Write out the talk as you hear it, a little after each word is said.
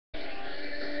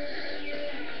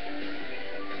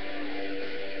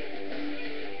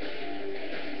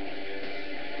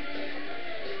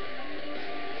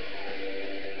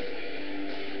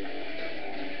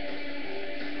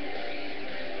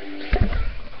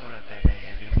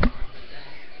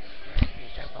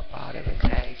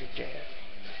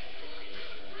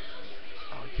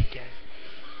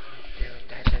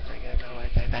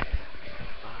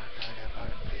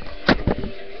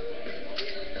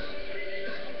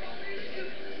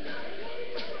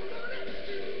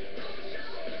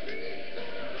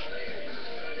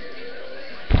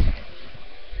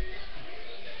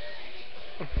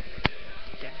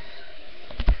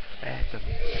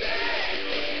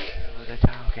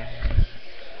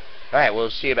Alright, we'll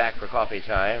see you back for coffee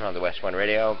time on the West One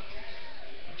Radio.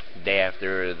 Day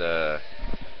after the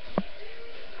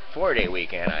 4-day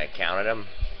weekend, I counted them.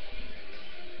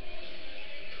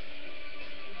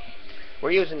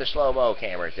 We're using the slow-mo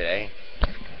camera today.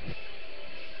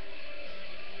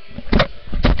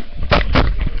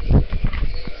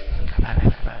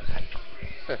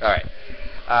 Alright,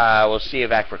 we'll see you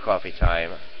back for coffee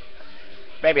time.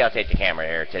 Maybe I'll take the camera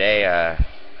here today.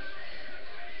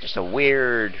 Just a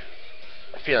weird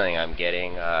feeling I'm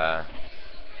getting. I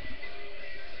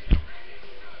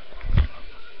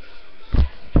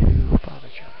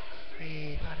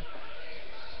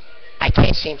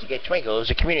can't seem to get Twinkles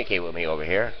to communicate with me over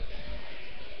here.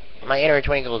 My inner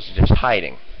Twinkles is just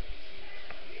hiding.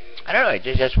 I don't know, it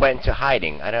just went into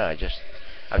hiding. I don't know,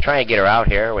 I'm trying to get her out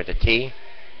here with the tea.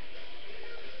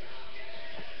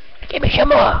 Give me some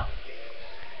more.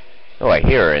 Oh, I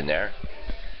hear her in there.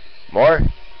 More?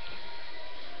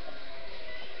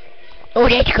 Oh,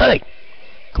 that's good.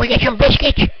 Can we get some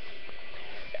biscuits?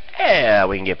 Yeah,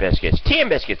 we can get biscuits. Tea and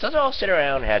biscuits. Let's all sit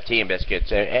around and have tea and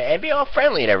biscuits and be all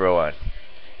friendly to everyone.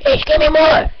 Yes, give me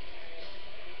more.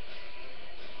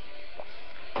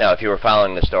 Now, if you were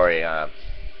following the story,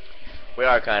 we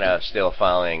are kind of still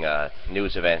following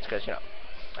news events because, you know,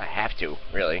 I have to,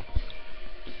 really.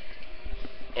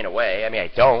 In a way. I mean,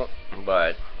 I don't,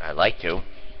 but I like to.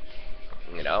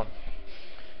 You know?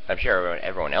 I'm sure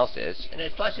everyone else is. And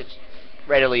plus, it's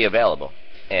readily available.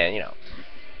 And, you know.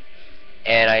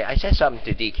 And I said something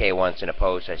to DK once in a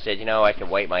post. I said, you know, I can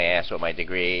wipe my ass with my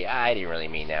degree. I didn't really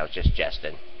mean that. I was just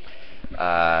jesting.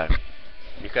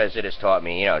 Because it has taught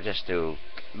me, you know, just to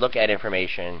look at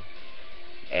information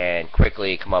and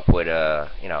quickly come up with a,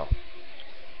 you know,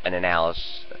 an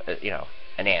analysis, you know,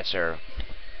 an answer.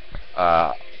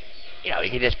 You know, you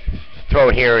can just throw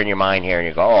it here in your mind here and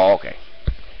you go, oh, okay.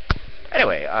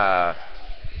 Anyway,